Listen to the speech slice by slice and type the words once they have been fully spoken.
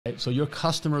Right? So your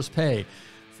customers pay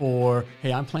for,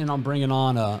 hey, I'm planning on bringing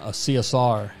on a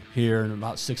CSR here in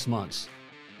about 6 months.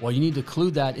 Well, you need to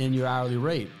include that in your hourly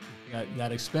rate,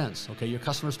 that expense. Okay, your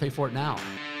customers pay for it now.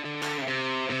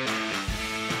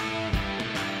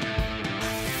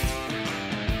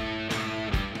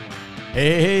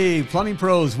 Hey, plumbing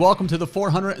pros, welcome to the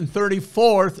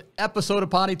 434th episode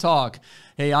of Potty Talk.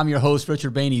 Hey, I'm your host,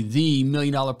 Richard Bainey, the $1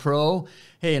 Million Pro.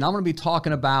 Hey, and I'm going to be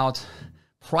talking about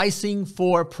pricing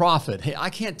for profit. Hey,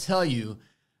 I can't tell you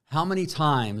how many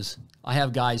times I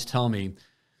have guys tell me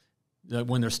that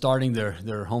when they're starting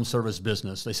their home service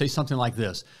business, they say something like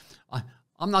this: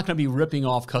 I'm not going to be ripping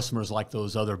off customers like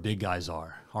those other big guys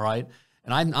are, all right?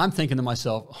 And I'm thinking to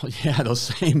myself, oh, yeah, those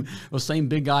same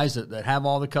big guys that have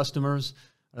all the customers,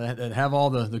 that have all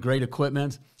the great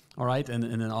equipment, all right, and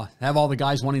then have all the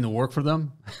guys wanting to work for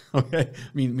them. Okay,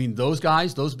 I mean those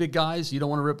guys, those big guys, you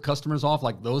don't want to rip customers off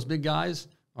like those big guys,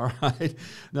 all right?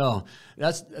 No,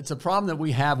 that's a problem that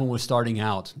we have when we're starting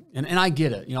out, and I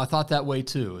get it. You know, I thought that way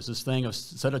too. It's this thing of,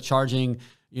 instead of charging,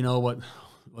 you know, what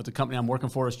the company I'm working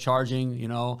for is charging, you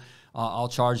know, I'll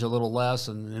charge a little less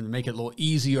and make it a little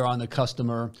easier on the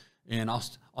customer, and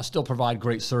I'll still provide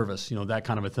great service, you know, that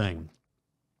kind of a thing.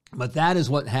 But that is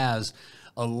what has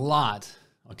a lot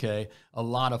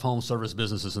of home service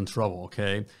businesses in trouble,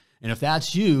 okay? And if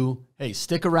that's you, hey,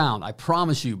 stick around. I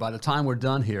promise you, by the time we're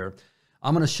done here,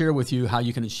 I'm going to share with you how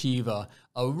you can achieve a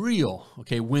real,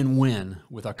 win-win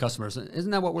with our customers.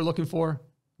 Isn't that what we're looking for,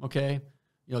 okay?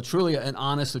 You know, truly an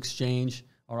honest exchange,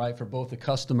 all right, for both the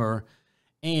customer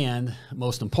and,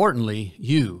 most importantly,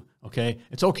 you, okay?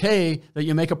 It's okay that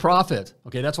you make a profit,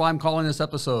 okay? That's why I'm calling this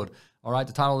episode, all right?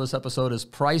 The title of this episode is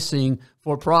Pricing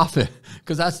for Profit,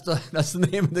 because that's the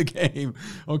name of the game,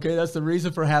 okay? That's the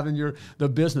reason for having the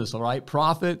business, all right?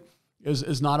 Profit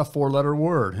is not a four-letter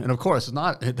word, and of course, it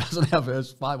doesn't have,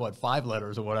 it's five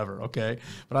letters or whatever, okay?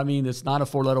 But I mean, it's not a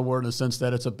four-letter word in the sense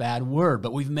that it's a bad word,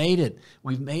 but we've made it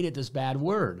this bad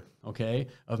word, okay,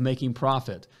 of making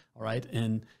profit, all right?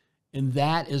 And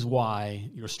that is why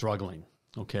you're struggling,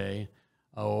 okay?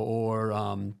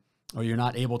 Or you're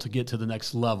not able to get to the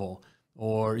next level,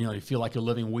 or, you know, you feel like you're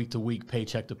living week to week,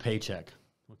 paycheck to paycheck,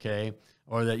 okay?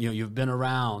 Or that, you know, you've been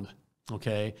around,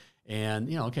 okay? And,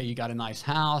 you know, okay, you got a nice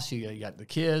house, you got the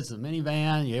kids, the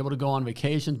minivan, you're able to go on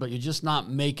vacations, but you're just not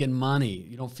making money.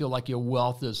 You don't feel like your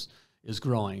wealth is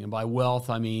growing. And by wealth,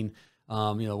 I mean,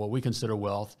 you know, what we consider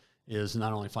wealth is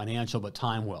not only financial, but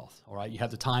time wealth, all right? You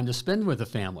have the time to spend with the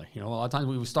family. You know, a lot of times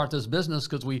we start this business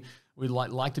because we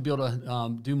like to be able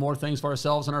to do more things for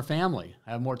ourselves and our family,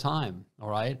 have more time, all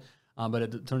right? But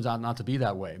it turns out not to be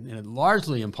that way. And it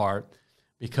largely in part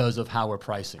because of how we're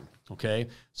pricing, okay?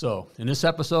 So in this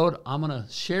episode, I'm going to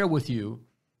share with you,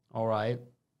 all right,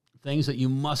 things that you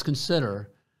must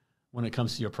consider when it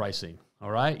comes to your pricing,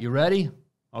 all right? You ready?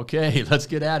 Okay, let's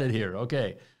get at it here,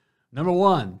 okay. Number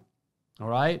one, all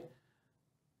right,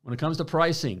 when it comes to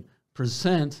pricing,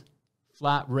 present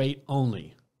flat rate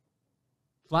only.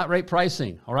 Flat rate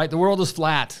pricing, all right? The world is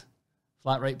flat.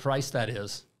 Flat rate price, that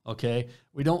is, okay?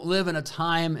 We don't live in a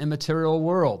time and material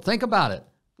world. Think about it.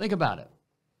 Think about it.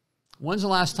 When's the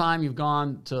last time you've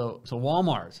gone to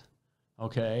Walmart,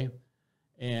 okay,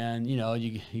 and, you know,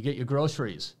 you get your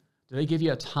groceries? Do they give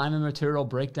you a time and material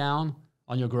breakdown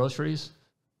on your groceries?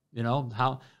 You know,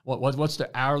 what's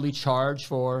the hourly charge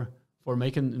for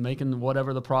making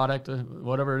whatever the product,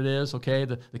 whatever it is, okay,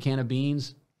 the can of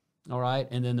beans, all right,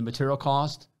 and then the material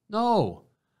cost? No.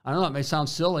 I know that may sound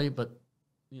silly, but,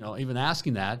 you know, even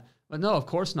asking that, but no, of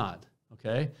course not,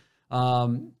 okay?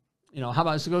 You know, how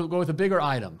about, let's go with a bigger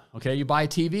item, okay? You buy a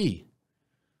TV,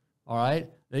 all right?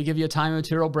 They give you a time and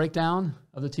material breakdown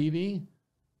of the TV.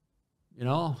 You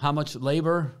know, how much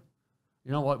labor,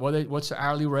 you know, what's the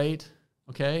hourly rate,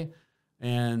 okay?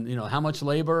 And, you know, how much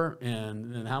labor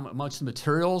and how much the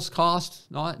materials cost?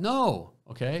 No,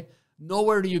 okay?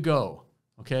 Nowhere do you go,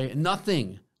 okay?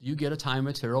 Nothing. You get a time and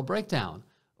material breakdown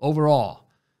overall.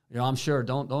 You know, I'm sure,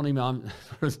 don't even,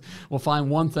 we'll find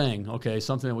one thing, okay,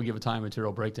 something that will give a time and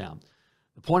material breakdown.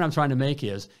 The point I'm trying to make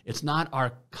is, it's not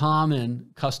our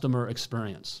common customer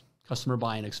experience, customer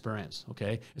buying experience,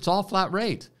 okay? It's all flat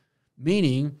rate,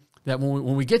 meaning that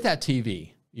when we get that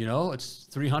TV, you know, it's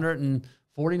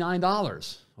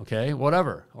 $349, okay,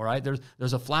 whatever, all right?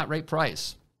 There's a flat rate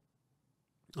price,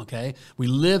 okay? We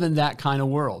live in that kind of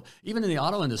world. Even in the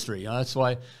auto industry, you know, that's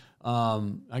why I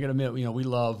got to admit, you know, we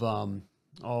love,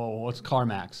 what's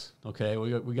CarMax, okay?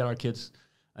 We got our kids,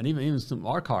 and even some of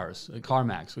our cars,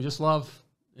 CarMax. We just love,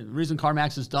 the reason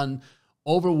CarMax is done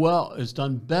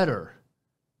better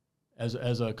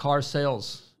as a car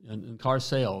sales, and car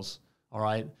sales, All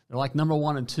right. They're like number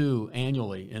 1 and 2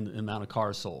 annually in the amount of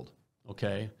cars sold.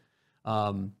 Okay.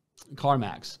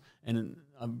 CarMax. And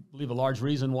I believe a large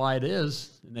reason why it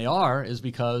is, and they are, is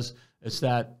because it's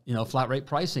that, flat rate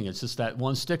pricing. It's just that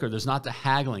one sticker. There's not the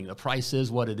haggling. The price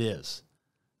is what it is.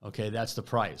 Okay. That's the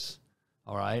price.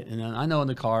 All right. And then I know in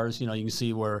the cars, you can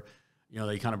see where,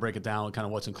 they kind of break it down, kind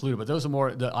of what's included, but those are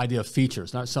more the idea of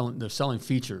features, they're selling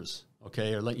features.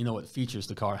 Okay. Or let you know what features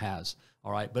the car has.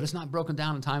 All right. But it's not broken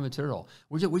down in time and material.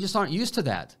 We just aren't used to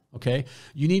that. Okay.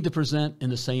 You need to present in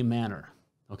the same manner.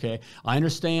 Okay. I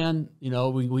understand, we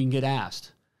can get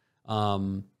asked,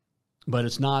 but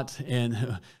it's not,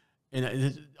 and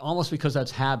it's almost because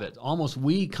that's habit, almost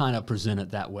we kind of present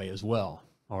it that way as well.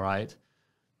 All right.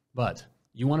 But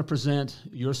you want to present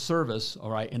your service, all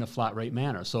right, in a flat rate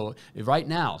manner. So if right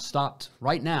now, stopped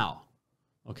right now,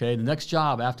 okay, the next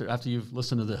job after you've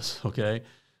listened to this, okay,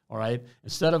 all right,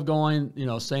 instead of going,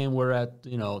 saying we're at,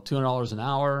 $200 an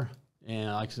hour, and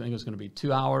I think it's going to be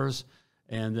 2 hours,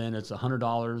 and then it's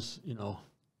 $100,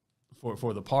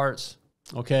 for the parts,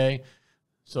 okay.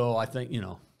 So I think,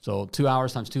 so 2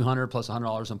 hours times 200 plus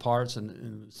 $100 in parts,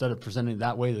 and instead of presenting it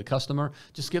that way to the customer,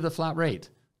 just give the flat rate.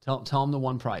 Tell them the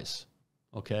one price.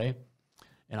 Okay,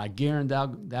 and I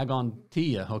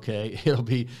guarantee you, okay, it'll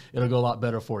go a lot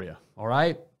better for you. All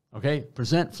right, okay,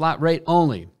 present flat rate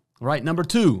only. All right, number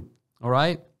 2. All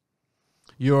right,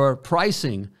 your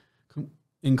pricing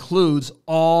includes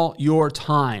all your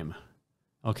time.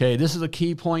 Okay, this is a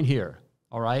key point here.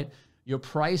 All right, your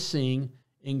pricing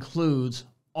includes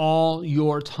all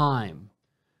your time,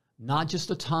 not just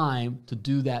the time to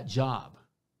do that job.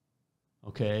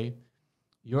 Okay,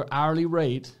 your hourly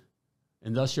rate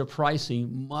and thus your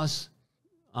pricing must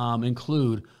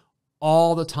include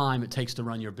all the time it takes to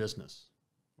run your business,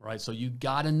 right? So you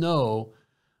got to know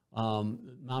the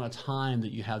amount of time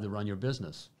that you have to run your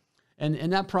business.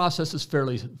 And that process is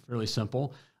fairly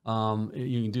simple.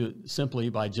 You can do it simply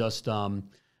by just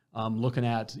looking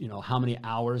at, how many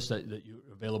hours that you're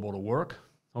available to work,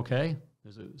 okay?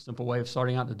 There's a simple way of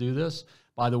starting out to do this.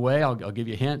 By the way, I'll give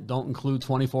you a hint. Don't include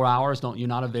 24 hours. You're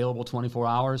not available 24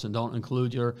 hours, and don't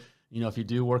include your, if you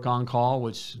do work on call,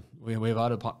 which we have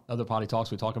other potty talks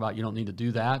we talk about, you don't need to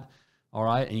do that, all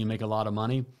right, and you make a lot of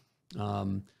money.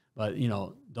 But,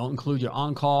 don't include your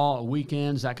on-call,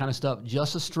 weekends, that kind of stuff.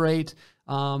 Just a straight,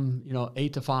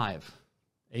 8 to 5.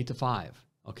 8 to 5,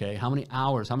 okay? How many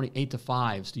hours, how many 8 to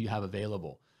 5s do you have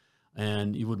available?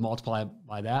 And you would multiply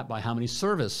by that by how many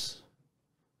service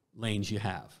lanes you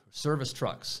have, service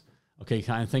trucks. Okay,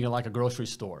 kind of think of like a grocery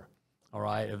store, all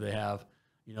right? If they have,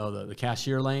 the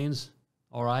cashier lanes,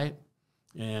 all right?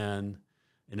 And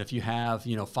if you have,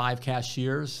 5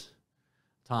 cashiers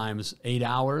times 8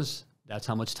 hours, that's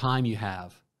how much time you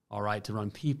have, all right, to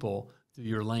run people through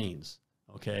your lanes,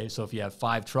 okay? So if you have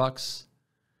 5 trucks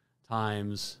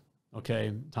times,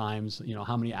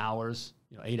 how many hours,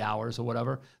 8 hours or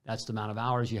whatever, that's the amount of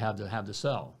hours you have to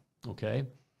sell, okay?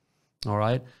 All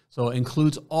right, so it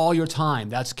includes all your time.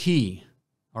 That's key.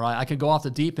 All right, I could go off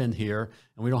the deep end here,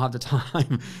 and we don't have the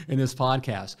time in this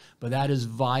podcast, but that is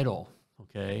vital,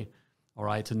 okay? All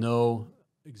right, to know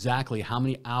exactly how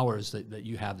many hours that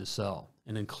you have to sell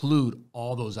and include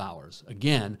all those hours.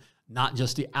 Again, not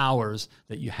just the hours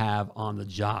that you have on the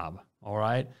job, all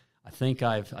right? I think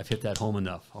I've hit that home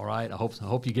enough, all right? I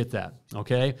hope you get that,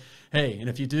 okay? Hey, and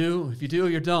if you do or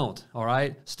you don't, all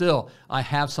right? Still, I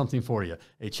have something for you.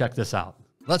 Hey, check this out.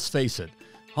 Let's face it,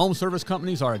 home service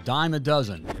companies are a dime a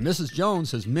dozen, and Mrs.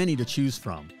 Jones has many to choose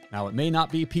from. Now, it may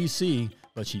not be PC,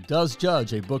 but she does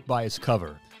judge a book by its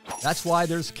cover. That's why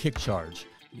there's KickCharge,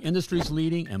 the industry's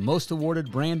leading and most awarded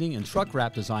branding and truck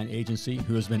wrap design agency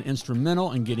who has been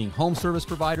instrumental in getting home service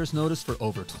providers noticed for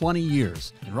over 20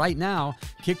 years. And right now,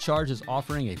 KickCharge is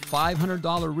offering a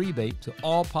 $500 rebate to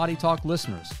all Potty Talk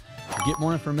listeners. To get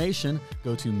more information,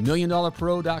 go to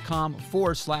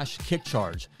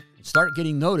milliondollarpro.com/KickCharge and start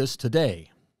getting noticed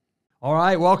today. All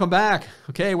right, welcome back.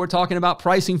 Okay, we're talking about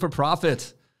pricing for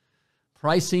profit.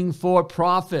 Pricing for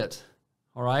profit.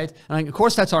 All right, and of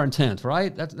course that's our intent,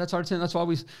 right? That's our intent. That's why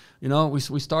we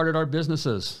started our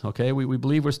businesses. Okay, we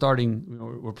believe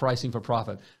we're pricing for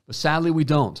profit, but sadly we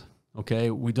don't.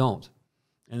 Okay, we don't,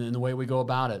 and in the way we go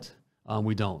about it,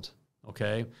 we don't.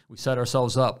 Okay, we set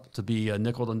ourselves up to be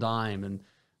nickel and dimed, and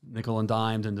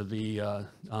to be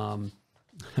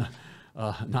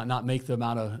not make the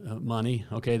amount of money,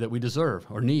 okay, that we deserve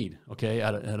or need. Okay,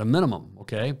 at a minimum.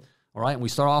 Okay. All right, and we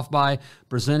start off by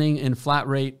presenting in flat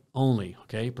rate only,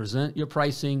 okay? Present your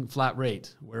pricing flat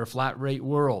rate. We're a flat rate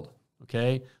world,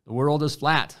 okay? The world is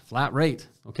flat rate,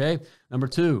 okay? Number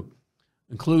 2,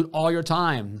 include all your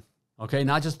time, okay?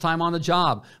 Not just time on the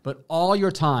job, but all your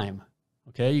time,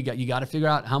 Okay, you got to figure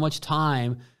out how much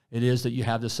time it is that you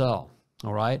have to sell.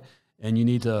 All right, and you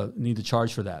need to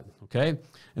charge for that. Okay,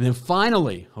 and then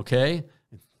finally, okay,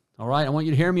 all right, I want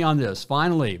you to hear me on this.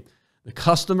 Finally, the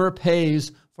customer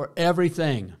pays for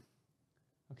everything.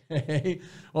 Okay,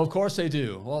 well, of course they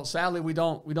do. Well, sadly, we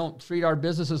don't treat our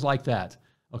businesses like that.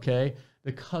 Okay,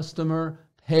 the customer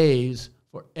pays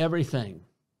for everything.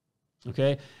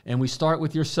 Okay, and we start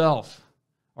with yourself.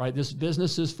 All right, this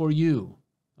business is for you.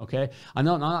 Okay, I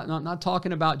know not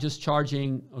talking about just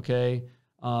charging. Okay,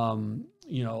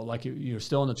 like you're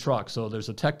still in the truck, so there's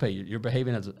a tech pay. You're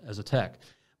behaving as a tech,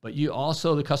 but you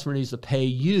also, the customer needs to pay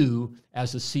you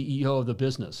as the CEO of the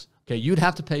business. Okay, you'd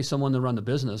have to pay someone to run the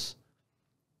business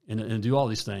and do all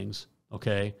these things.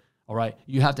 Okay, all right,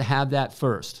 you have to have that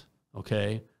first.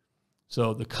 Okay,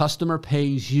 so the customer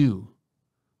pays you,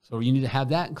 so you need to have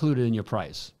that included in your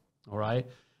price. All right,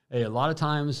 hey, a lot of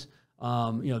times,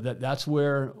 that's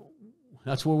where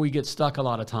we get stuck a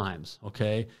lot of times.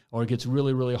 Okay, or it gets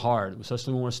really, really hard,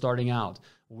 especially when we're starting out.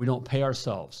 We don't pay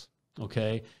ourselves.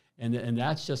 Okay, and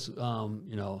that's just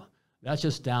that's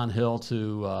just downhill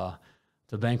to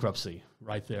bankruptcy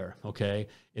right there. Okay,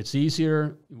 it's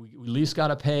easier. We at least got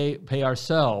to pay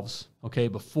ourselves. Okay,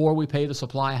 before we pay the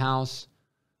supply house.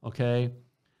 Okay,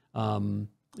 and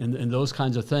those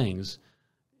kinds of things.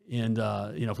 And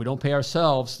if we don't pay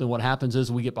ourselves, then what happens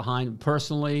is we get behind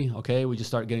personally. Okay, we just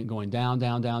start going down,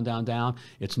 down, down, down, down.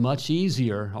 It's much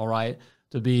easier, all right,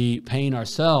 to be paying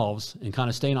ourselves and kind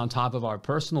of staying on top of our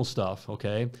personal stuff.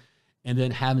 Okay, and then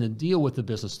having to deal with the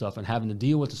business stuff and having to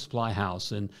deal with the supply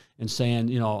house and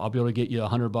saying, I'll be able to get you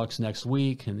 $100 next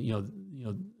week, and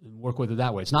work with it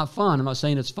that way. It's not fun. I'm not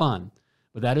saying it's fun,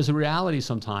 but that is a reality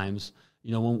sometimes.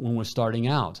 When we're starting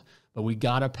out, but we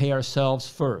got to pay ourselves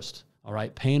first. All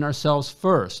right, paying ourselves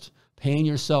first, paying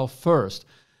yourself first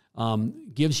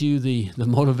gives you the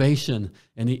motivation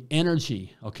and the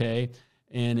energy. Okay,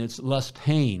 and it's less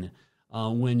pain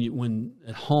when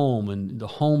at home, and the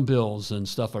home bills and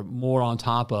stuff are more on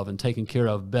top of and taken care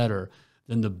of better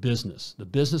than the business. The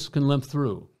business can limp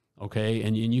through. Okay,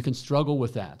 and you can struggle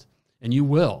with that, and you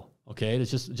will. Okay, it's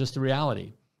just the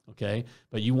reality. Okay,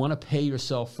 but you want to pay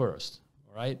yourself first.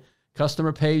 All right,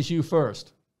 customer pays you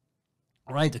first.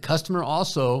 All right, the customer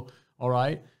also, all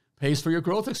right, pays for your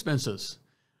growth expenses.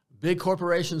 Big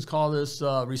corporations call this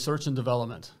research and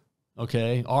development,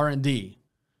 okay, R&D,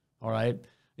 all right.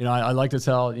 I like to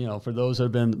tell, for those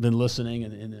that have been listening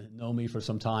and know me for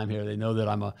some time here, they know that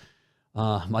I'm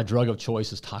my drug of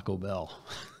choice is Taco Bell.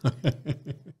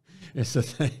 It's the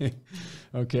thing,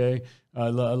 okay. I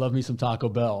love me some Taco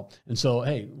Bell, and so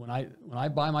hey, when I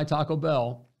buy my Taco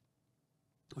Bell.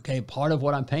 Okay, part of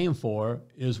what I'm paying for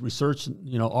is research,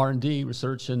 R&D,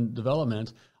 research and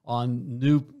development on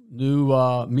new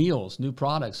meals, new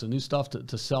products, and new stuff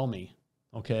to sell me.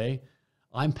 Okay,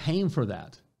 I'm paying for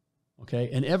that. Okay,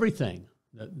 and everything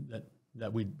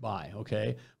that we buy.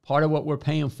 Okay, part of what we're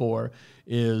paying for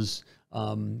is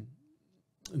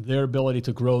their ability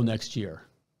to grow next year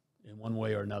in one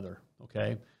way or another.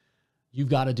 Okay, you've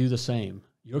got to do the same.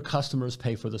 Your customers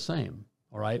pay for the same.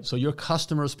 All right, so your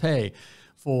customers pay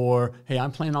for, hey,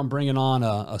 I'm planning on bringing on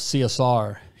a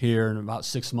CSR here in about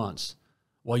 6 months.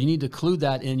 Well, you need to include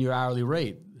that in your hourly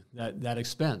rate, that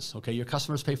expense. Okay, your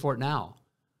customers pay for it now.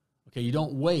 Okay, you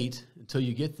don't wait until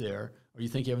you get there or you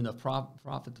think you have enough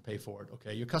profit to pay for it.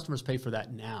 Okay, your customers pay for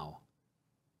that now.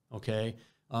 Okay,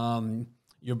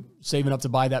 you're saving up to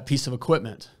buy that piece of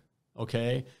equipment.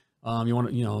 Okay, you want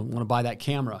to buy that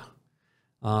camera.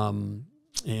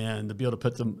 And to be able to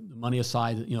put the money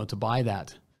aside, to buy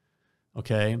that,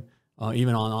 okay.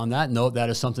 Even on that note, that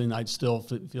is something that still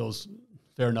feels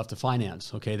fair enough to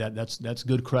finance. Okay, that's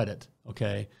good credit,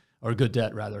 okay, or good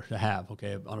debt rather to have,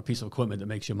 okay, on a piece of equipment that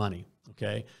makes you money,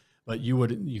 okay. But you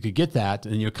could get that,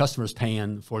 and your customer's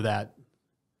paying for that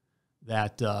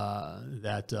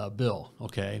bill,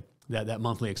 okay, that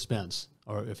monthly expense.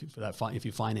 Or if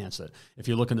you finance it, if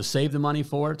you're looking to save the money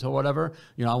for it or whatever,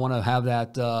 I want to have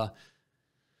that.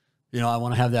 I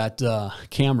want to have that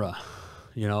camera,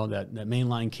 that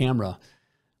mainline camera,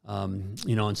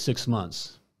 in 6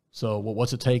 months. So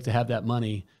what's it take to have that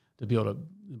money to be able to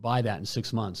buy that in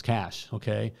 6 months, cash?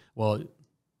 Okay. Well,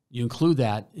 you include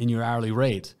that in your hourly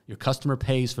rate. Your customer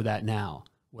pays for that now,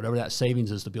 whatever that savings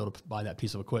is to be able to buy that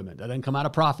piece of equipment. That doesn't come out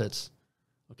of profits.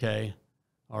 Okay.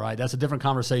 All right. That's a different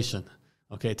conversation.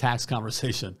 Okay. Tax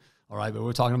conversation. All right. But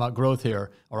we're talking about growth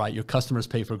here. All right. Your customers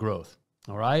pay for growth.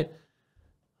 All right.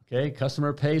 Okay,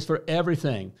 customer pays for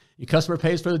everything. Your customer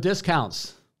pays for the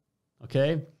discounts.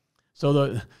 Okay, so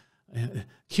the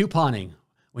couponing.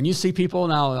 When you see people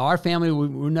now, our family,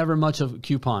 we're never much of a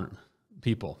coupon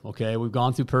people. Okay, we've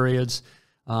gone through periods,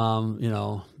 you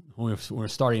know, when we're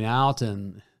starting out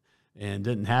and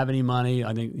didn't have any money.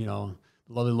 I think, you know,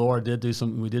 the lovely Lord did do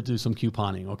some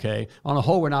couponing. Okay, on the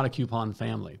whole, we're not a coupon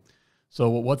family. So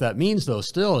what that means, though,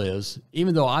 still is,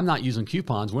 even though I'm not using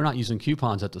coupons, we're not using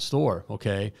coupons at the store.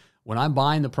 Okay, when I'm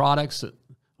buying the products,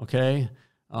 okay,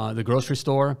 the grocery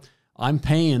store, I'm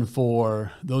paying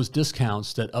for those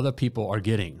discounts that other people are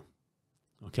getting.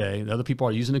 Okay, the other people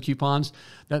are using the coupons.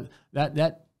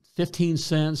 That 15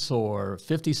 cents or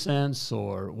 50 cents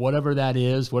or whatever that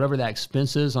is, whatever that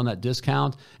expense is on that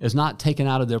discount, is not taken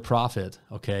out of their profit.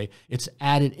 Okay, it's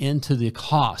added into the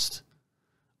cost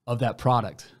of that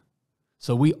product.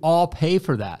 So we all pay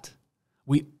for that.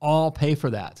 We all pay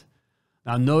for that.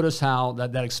 Now notice how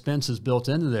that expense is built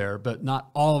into there, but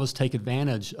not all of us take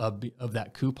advantage of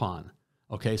that coupon.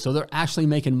 Okay, so they're actually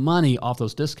making money off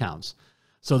those discounts.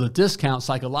 So the discount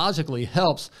psychologically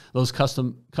helps those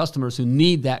customers who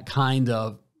need that kind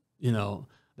of, you know,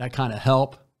 that kind of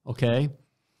help. Okay,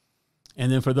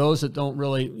 and then for those that don't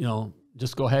really, you know,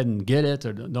 just go ahead and get it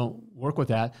or don't work with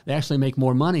that, they actually make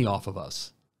more money off of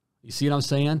us. You see what I'm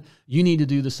saying? You need to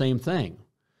do the same thing.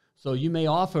 So you may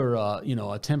offer, you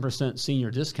know, a 10%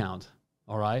 senior discount,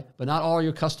 all right? But not all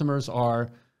your customers are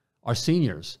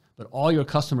seniors, but all your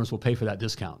customers will pay for that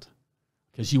discount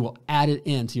because you will add it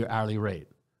into your hourly rate,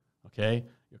 okay?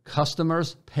 Your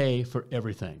customers pay for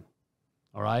everything,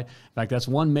 all right? In fact, that's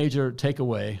one major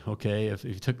takeaway, okay? If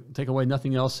you take away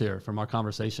nothing else here from our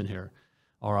conversation here,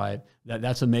 all right,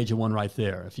 that's a major one right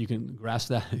there. If you can grasp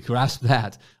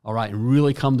that, all right, and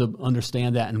really come to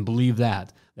understand that and believe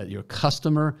that your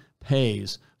customer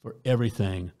pays for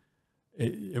everything,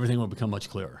 everything will become much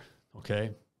clearer, okay?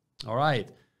 All right,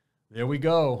 there we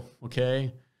go,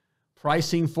 okay?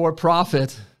 Pricing for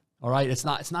profit, all right? It's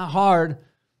not hard,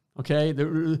 okay?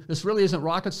 This really isn't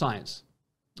rocket science,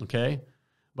 okay?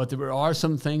 But there are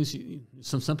some things,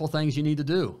 some simple things you need to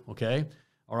do, okay?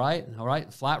 All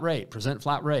right, flat rate, present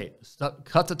flat rate.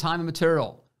 Cut the time and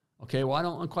material. Okay, well, I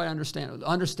don't quite understand.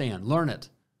 Understand, learn it.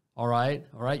 All right,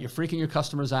 you're freaking your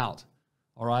customers out.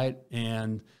 All right,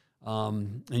 and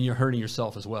you're hurting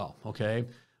yourself as well. Okay,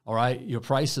 all right, your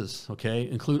prices. Okay,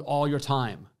 include all your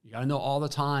time. You got to know all the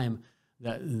time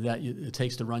that it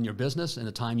takes to run your business and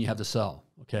the time you have to sell.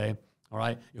 Okay, all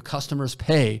right, your customers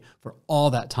pay for all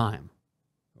that time.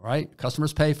 All right,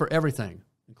 customers pay for everything,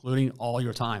 including all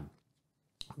your time.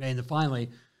 Okay, and then finally,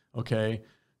 okay,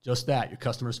 just that, your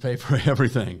customers pay for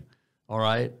everything. All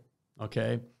right,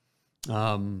 okay,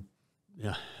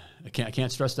 yeah, I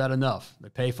can't stress that enough. They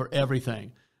pay for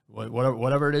everything,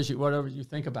 whatever it is, whatever you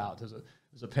think about. There's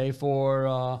a pay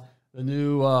for the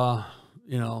new,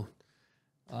 you know,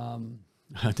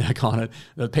 deck on it,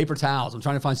 the paper towels. I'm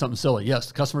trying to find something silly. Yes,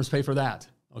 the customers pay for that.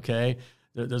 Okay.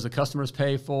 There's a customers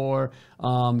pay for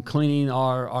cleaning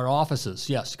our offices.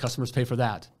 Yes, customers pay for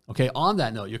that. Okay. On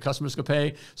that note, your customers could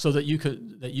pay so that you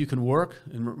can work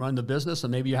and run the business,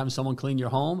 and maybe you're having someone clean your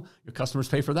home. Your customers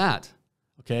pay for that.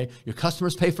 Okay. Your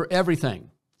customers pay for everything.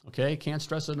 Okay. Can't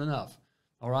stress it enough.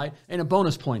 All right. And a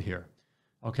bonus point here.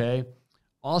 Okay.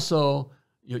 Also,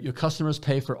 your customers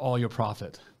pay for all your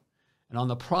profit. And on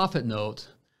the profit note,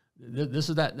 this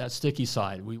is that sticky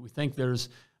side. We think there's,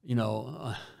 you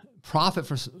know, profit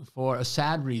for a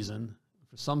sad reason,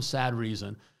 for some sad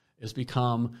reason, has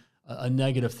become a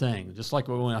negative thing. Just like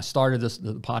when I started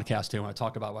the podcast here, when I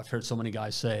talked about what I've heard so many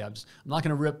guys say, I'm not going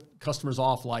to rip customers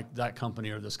off like that company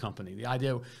or this company. The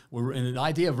idea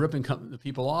of ripping the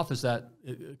people off is that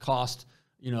it costs,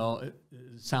 you know, it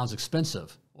sounds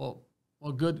expensive. Well,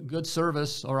 good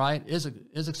service, all right, is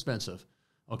expensive.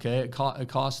 Okay, it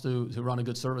costs to run a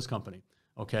good service company.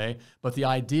 Okay, but the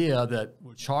idea that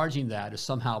we're charging that is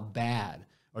somehow bad,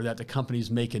 or that the company's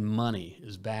making money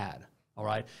is bad. All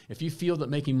right, if you feel that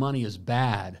making money is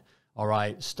bad, all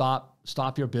right,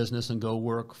 stop your business and go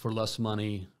work for less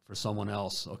money for someone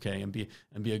else. Okay, and be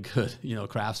a good, you know,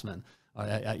 craftsman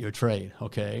at your trade.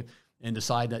 Okay, and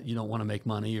decide that you don't want to make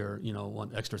money or, you know,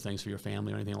 want extra things for your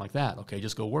family or anything like that. Okay,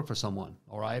 just go work for someone.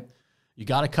 All right, you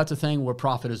got to cut the thing where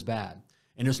profit is bad.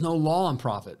 And there's no law on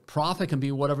profit. Profit can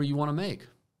be whatever you want to make,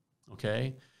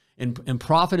 okay? And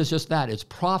profit is just that. It's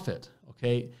profit,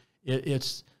 okay?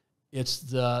 First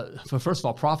of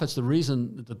all, profit's the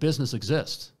reason that the business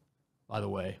exists, by the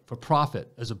way. For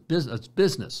profit, as a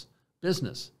business,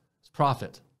 it's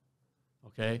profit,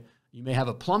 okay? You may have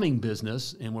a plumbing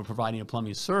business, and we're providing a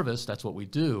plumbing service. That's what we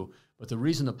do. But the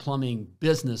reason the plumbing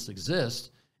business exists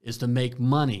is to make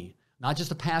money, not just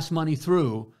to pass money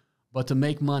through, but to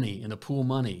make money and to pool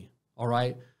money, all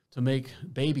right? To make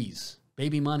baby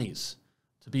monies,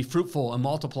 to be fruitful and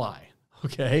multiply,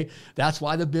 okay? That's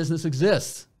why the business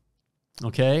exists,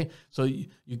 Okay? So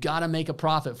you got to make a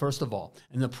profit, first of all.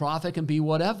 And the profit can be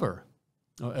whatever,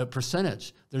 a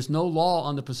percentage. There's no law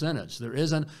on the percentage. There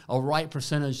isn't a right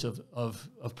percentage of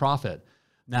profit.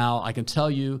 Now, I can tell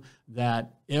you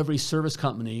that every service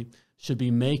company should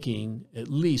be making at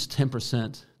least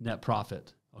 10% net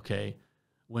profit, okay,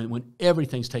 when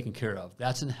everything's taken care of.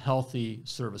 That's a healthy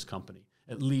service company,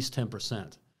 at least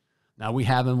 10%. Now, we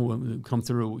have them come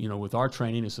through, with our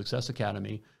training at Success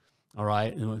Academy, all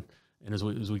right, and as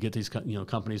we get these,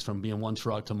 companies from being one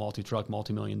truck to multi-truck,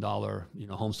 multi-million-dollar,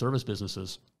 home service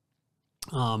businesses,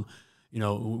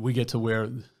 we get to where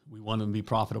we want them to be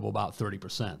profitable about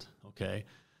 30%, okay?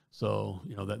 So,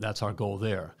 that's our goal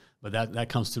there. But that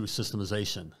comes through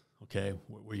systemization, okay,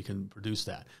 where you can produce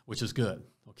that, which is good,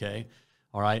 okay?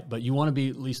 All right, but you want to be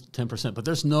at least 10%. But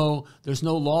there's no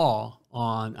law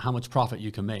on how much profit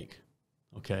you can make,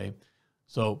 okay?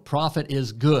 So profit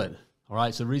is good, all right?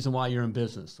 It's the reason why you're in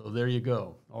business. So there you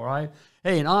go, all right?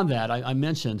 Hey, and on that, I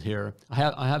mentioned here,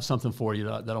 I have something for you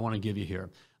that I want to give you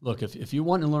here. Look, if you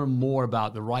want to learn more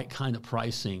about the right kind of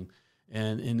pricing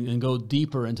and go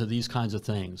deeper into these kinds of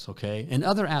things, okay, and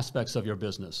other aspects of your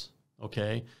business,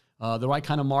 okay, the right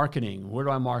kind of marketing, where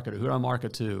do I market it, who do I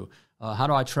market to, how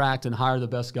do I attract and hire the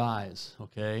best guys,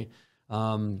 okay,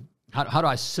 how do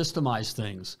I systemize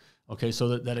things, okay,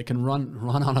 so that it can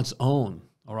run on its own,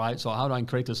 all right, so how do I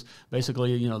create this,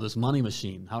 basically, this money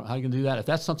machine, how you can do that? If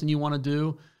that's something you want to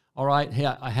do, all right, hey,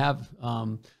 I have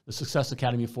the Success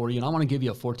Academy for you, and I want to give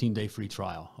you a 14-day free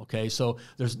trial, okay? So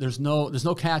there's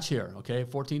no catch here, okay?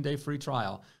 14-day free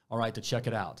trial, all right, to check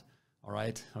it out, all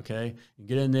right, okay? You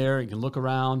get in there, you can look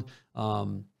around,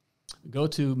 go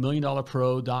to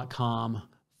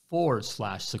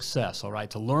milliondollarpro.com/success, all right,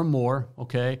 to learn more,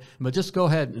 okay? But just go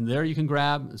ahead, and there you can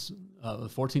grab a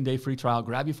 14-day free trial,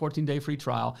 grab your 14-day free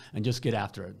trial, and just get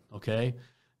after it, okay?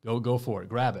 Go for it.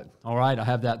 Grab it. All right, I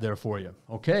have that there for you.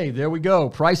 Okay, there we go.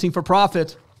 Pricing for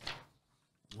profit.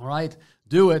 All right,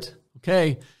 do it.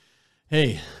 Okay.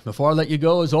 Hey, before I let you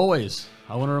go, as always,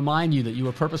 I want to remind you that you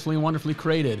were purposefully and wonderfully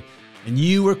created, and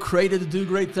you were created to do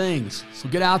great things. So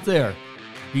get out there.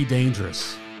 Be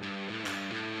dangerous.